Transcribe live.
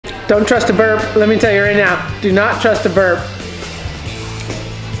Don't trust a burp. Let me tell you right now, do not trust a burp.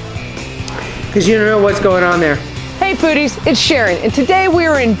 Because you don't know what's going on there. Hey foodies, it's Sharon, and today we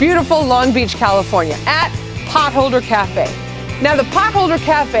are in beautiful Long Beach, California at Potholder Cafe. Now the Potholder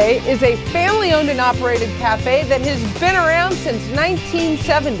Cafe is a family-owned and operated cafe that has been around since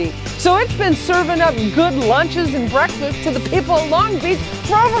 1970. So it's been serving up good lunches and breakfasts to the people of Long Beach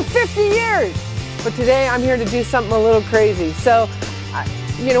for over 50 years. But today I'm here to do something a little crazy. So,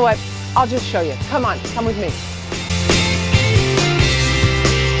 you know what? I'll just show you. Come on, come with me.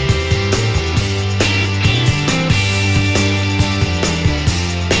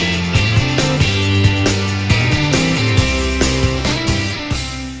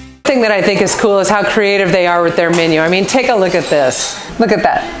 Thing that I think is cool is how creative they are with their menu. I mean, take a look at this. Look at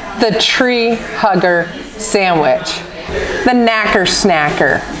that. The tree hugger sandwich. The knacker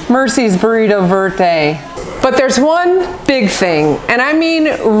snacker. Mercy's burrito verte. But there's one big thing, and I mean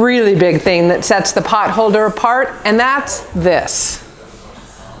really big thing, that sets the Potholder apart, and that's this.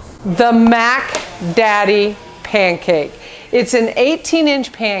 The Mac Daddy Pancake. It's an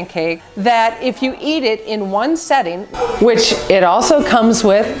 18-inch pancake that if you eat it in one setting, which it also comes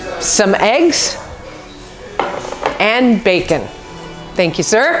with some eggs and bacon. Thank you,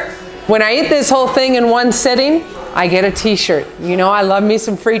 sir. When I eat this whole thing in one sitting, I get a t-shirt. You know I love me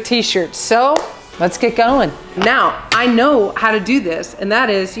some free t-shirts, so let's get going. Now, I know how to do this, and that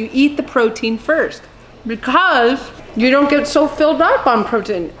is you eat the protein first because you don't get so filled up on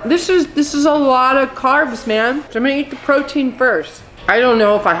protein. This is a lot of carbs, man. So I'm gonna eat the protein first. I don't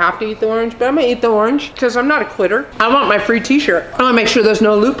know if I have to eat the orange, but I'm gonna eat the orange because I'm not a quitter. I want my free t-shirt. I wanna make sure there's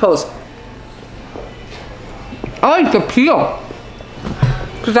no loopholes. I like the peel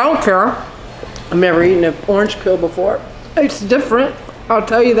because I don't care. I've never eaten an orange peel before. It's different. I'll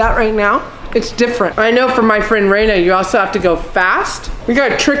tell you that right now. It's different. I know for my friend Raina, you also have to go fast. You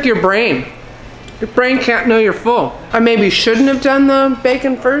gotta trick your brain. Your brain can't know you're full. I maybe shouldn't have done the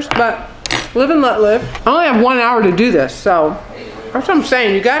bacon first, but live and let live. I only have 1 hour to do this, so that's what I'm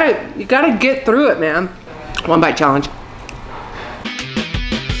saying. You gotta get through it, man. One bite challenge.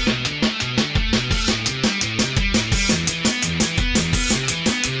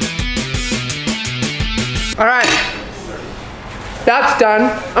 All right, that's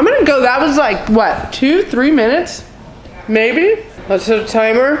done. I'm gonna go, that was like, what, 2-3 minutes? Maybe? Let's hit a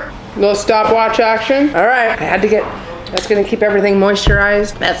timer. Little stopwatch action. All right, I had to get, that's gonna keep everything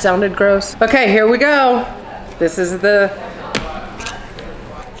moisturized. That sounded gross. Okay, here we go. This is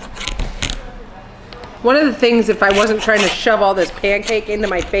one of the things, if I wasn't trying to shove all this pancake into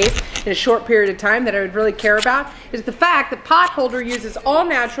my face in a short period of time, that I would really care about is the fact that Potholder uses all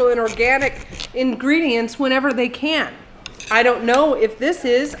natural and organic ingredients whenever they can. I don't know if this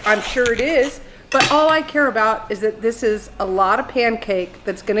is, I'm sure it is, but all I care about is that this is a lot of pancake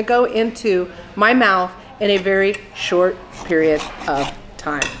that's gonna go into my mouth in a very short period of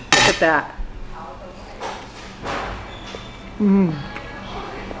time. Look at that.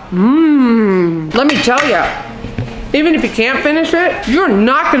 Let me tell you, even if you can't finish it, you're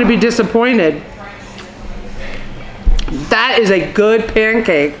not gonna be disappointed. That is a good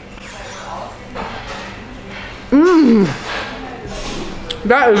pancake.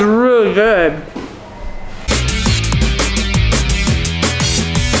 That is really good.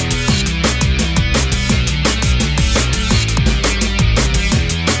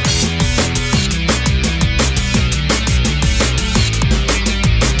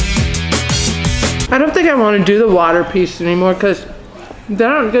 I don't think I want to do the water piece anymore because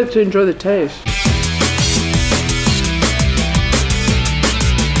then I don't get to enjoy the taste.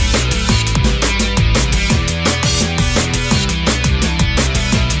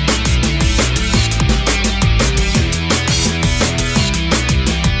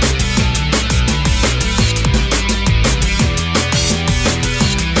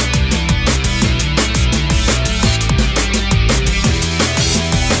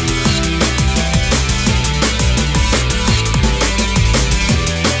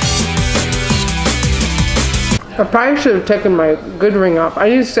 I probably should have taken my good ring off. I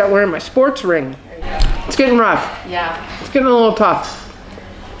need to start wearing my sports ring. It's getting rough. Yeah. It's getting a little tough.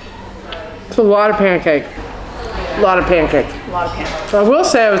 It's a lot of pancake. A lot of pancake. A lot of pancake. So I will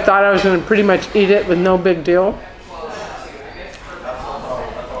say I thought I was going to pretty much eat it with no big deal.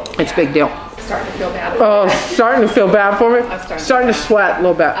 It's a big deal. Starting to feel bad. Oh, starting to feel bad for me? I'm starting to sweat a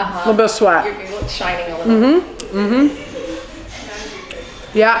little bit. A little bit of sweat. You're shining a little.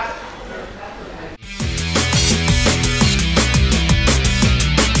 Yeah.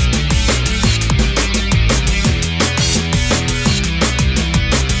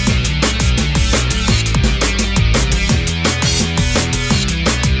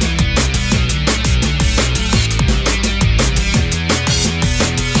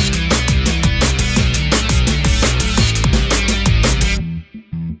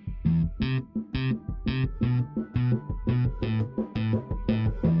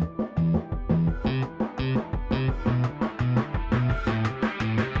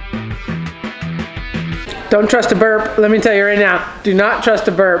 Don't trust a burp. Let me tell you right now, do not trust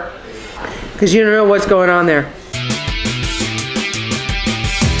a burp because you don't know what's going on there.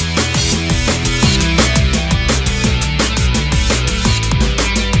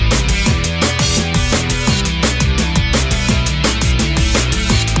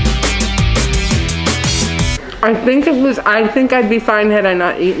 I think I'd be fine had I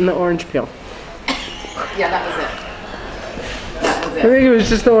not eaten the orange peel. Yeah, that was it. That was I think it was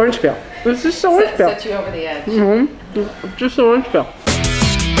just the orange peel. It was just the orange peel. Set you over the edge. Mm-hmm. Just the orange peel.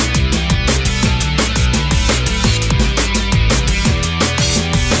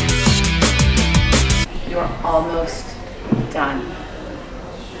 You are almost done.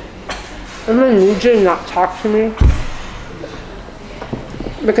 I'm gonna need you to not talk to me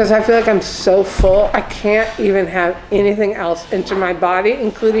because I feel like I'm so full, I can't even have anything else enter my body,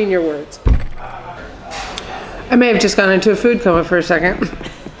 including your words. I may have just gone into a food coma for a second.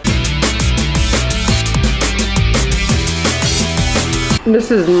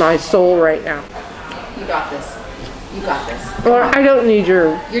 This is my soul right now. You got this. You got this. Or I don't need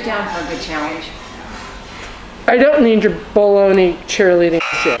your... You're down for a good challenge. I don't need your baloney cheerleading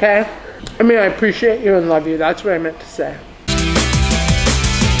shit, okay? I mean, I appreciate you and love you. That's what I meant to say.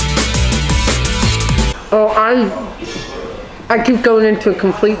 Oh, I keep going into a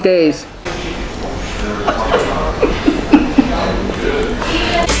complete daze.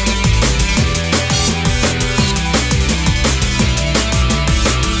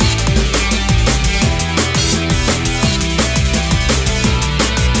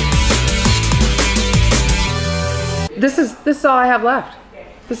 This is all I have left.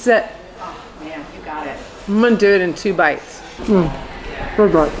 This is it. Oh, man, you got it. I'm gonna do it in 2 bites.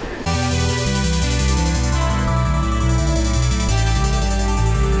 Good bite.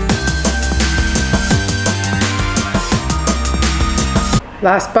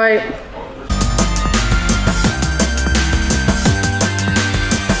 Last bite.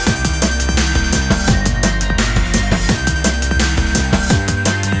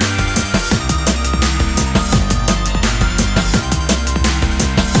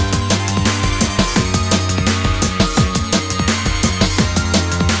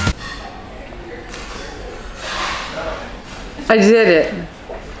 I did it.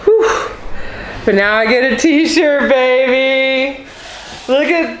 Whew. But now I get a t-shirt, baby. Look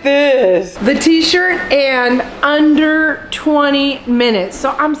at this. The t-shirt and under 20 minutes.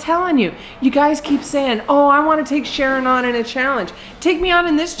 So I'm telling you, you guys keep saying, oh, I want to take Sharon on in a challenge. Take me on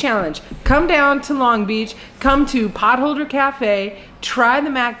in this challenge. Come down to Long Beach, come to Potholder Cafe, try the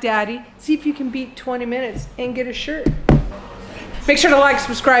Mac Daddy, see if you can beat 20 minutes and get a shirt. Make sure to like,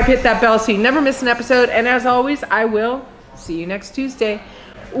 subscribe, hit that bell so you never miss an episode. And as always, I will see you next Tuesday.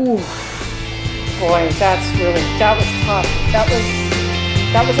 Ooh, boy, that was tough.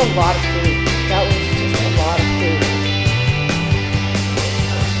 That was a lot of food. That